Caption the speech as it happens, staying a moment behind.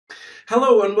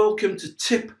Hello and welcome to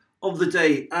Tip of the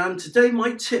Day, and today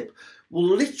my tip will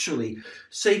literally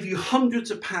save you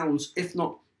hundreds of pounds, if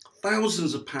not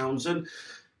thousands of pounds. And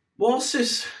whilst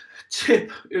this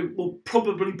tip it will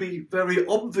probably be very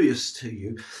obvious to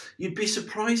you, you'd be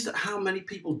surprised at how many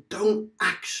people don't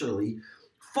actually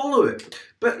follow it.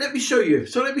 But let me show you.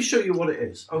 So let me show you what it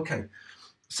is. Okay,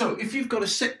 so if you've got a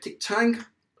septic tank,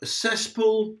 a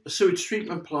cesspool, a sewage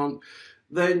treatment plant,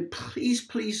 then please,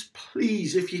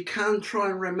 if you can, try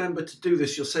and remember to do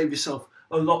this. You'll save yourself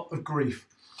a lot of grief.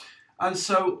 And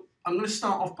so I'm going to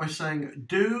start off by saying,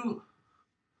 do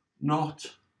not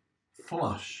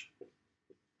flush.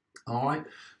 All right,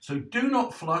 so do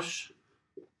not flush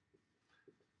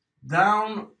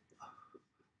down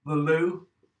the loo.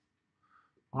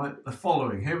 All right, the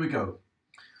following, here we go.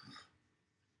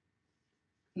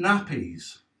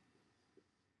 Nappies,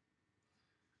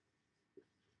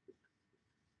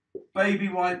 baby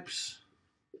wipes,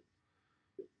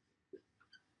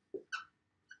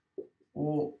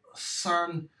 or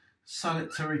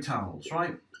sanitary towels,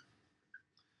 right?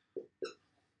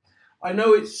 I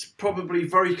know it's probably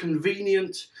very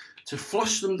convenient to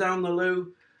flush them down the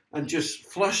loo and just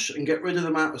flush and get rid of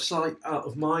them out of sight, out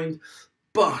of mind,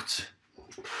 but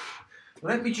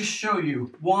let me just show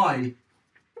you why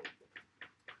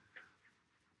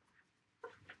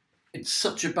it's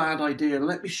such a bad idea, and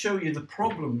let me show you the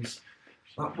problems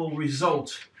that will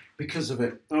result because of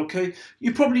it. Okay,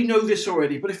 you probably know this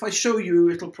already, but if I show you,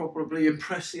 it'll probably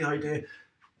impress the idea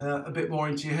a bit more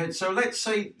into your head. So let's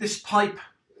say this pipe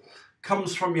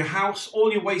comes from your house, all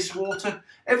your wastewater,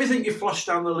 everything you flush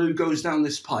down the loo goes down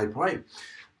this pipe, right?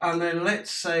 And then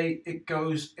let's say it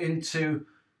goes into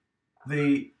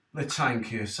the tank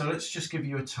here. So let's just give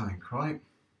you a tank, right?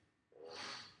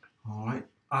 All right.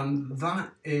 And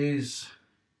that is,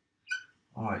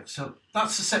 all right, so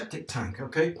that's the septic tank,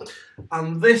 okay?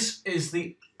 And this is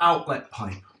the outlet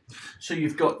pipe. So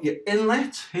you've got your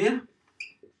inlet here,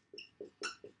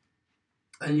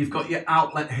 and you've got your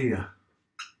outlet here.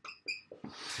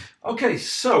 Okay,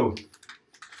 so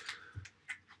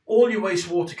all your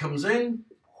wastewater comes in,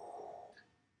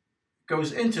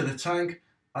 goes into the tank,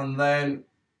 and then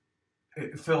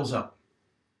it fills up.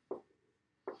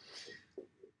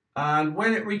 And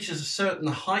when it reaches a certain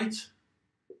height,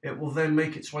 it will then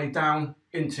make its way down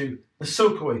into the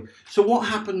soakaway. So what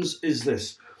happens is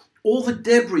this: all the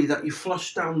debris that you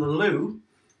flush down the loo,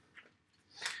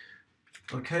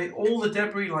 okay, all the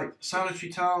debris like sanitary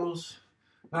towels,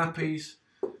 nappies,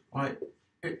 right,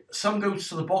 some goes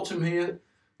to the bottom here,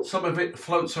 some of it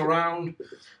floats around,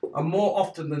 and more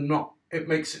often than not, it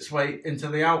makes its way into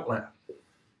the outlet.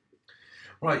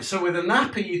 Right, so with a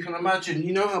nappy, you can imagine,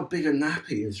 you know how big a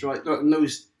nappy is, right? And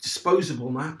those disposable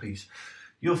nappies.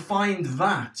 You'll find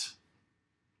that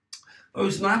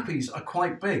those nappies are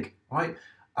quite big, right?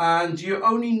 And you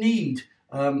only need,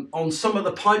 on some of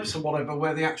the pipes or whatever,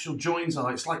 where the actual joins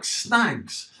are, it's like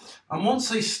snags. And once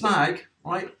they snag,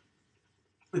 right,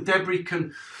 the debris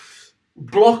can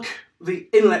block the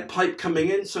inlet pipe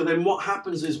coming in. So then what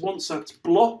happens is once that's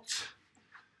blocked,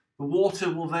 the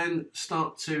water will then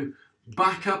start to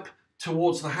back up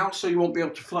towards the house, so you won't be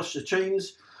able to flush the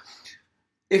chains.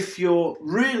 If you're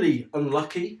really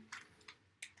unlucky,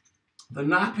 the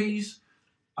nappies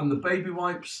and the baby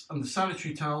wipes and the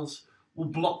sanitary towels will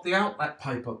block the outlet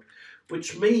pipe up,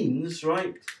 which means,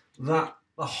 right, that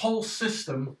the whole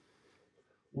system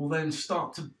will then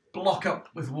start to block up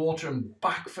with water and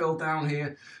backfill down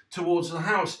here towards the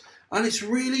house. And it's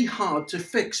really hard to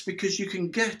fix because you can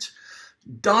get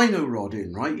dino rod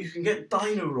in, right? You can get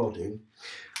dino rod in,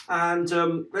 and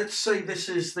let's say this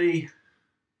is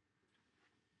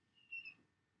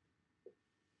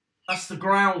that's the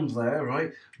ground there,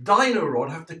 right? Dino rod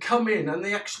have to come in, and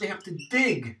they actually have to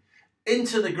dig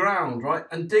into the ground, right,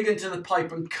 and dig into the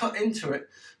pipe and cut into it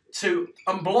to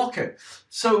unblock it.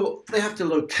 So they have to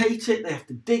locate it, they have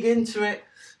to dig into it,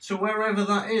 so wherever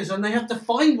that is, and they have to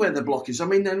find where the block is. I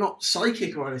mean, they're not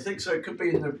psychic or anything, so it could be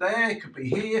in there, it could be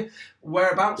here.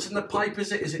 Whereabouts in the pipe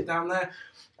is it? Is it down there?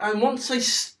 And once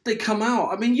they come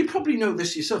out, I mean, you probably know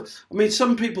this yourself. I mean,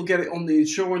 some people get it on the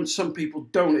insurance, some people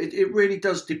don't. It really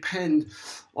does depend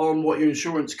on what your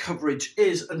insurance coverage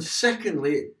is. And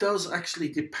secondly, it does actually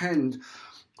depend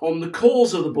on the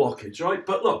cause of the blockage, right?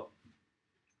 But look,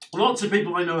 lots of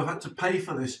people I know have had to pay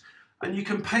for this. And you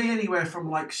can pay anywhere from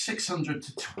like 600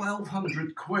 to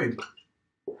 1,200 quid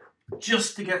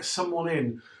just to get someone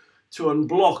in to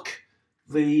unblock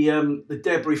the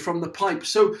debris from the pipe.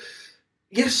 So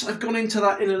yes, I've gone into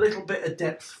that in a little bit of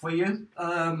depth for you.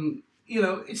 You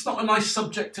know, it's not a nice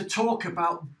subject to talk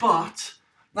about, but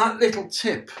that little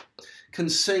tip can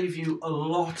save you a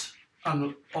lot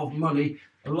of money,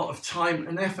 a lot of time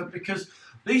and effort, because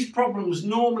these problems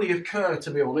normally occur,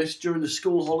 to be honest, during the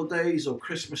school holidays or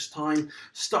Christmas time,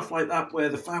 stuff like that, where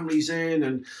the family's in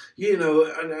and, you know,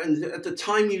 and at the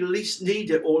time you least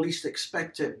need it or least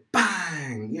expect it,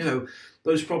 bang, you know,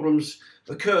 those problems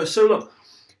occur. So look,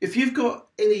 if you've got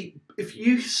if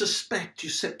you suspect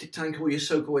your septic tank or your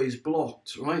soakaway is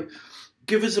blocked, right,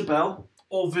 give us a bell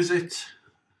or visit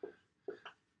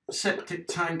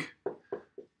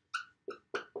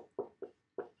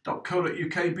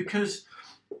septictank.co.uk, because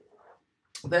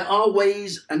there are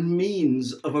ways and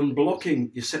means of unblocking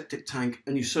your septic tank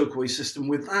and your soakaway system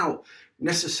without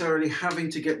necessarily having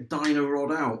to get Dyno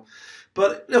rod out.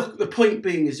 But look, the point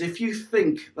being is, if you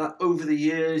think that over the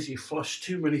years you flush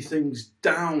too many things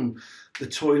down the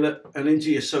toilet and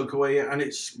into your soakaway and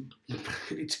it's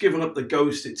given up the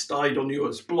ghost, it's died on you,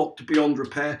 it's blocked beyond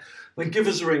repair, then give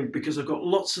us a ring, because I've got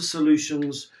lots of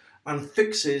solutions and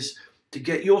fixes to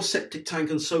get your septic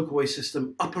tank and soakaway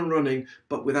system up and running,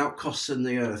 but without costing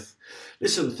the earth.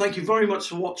 Listen, thank you very much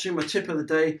for watching. My tip of the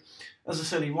day, as I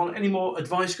said, if you want any more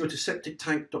advice, go to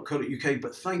septictank.co.uk,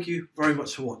 but thank you very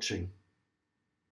much for watching.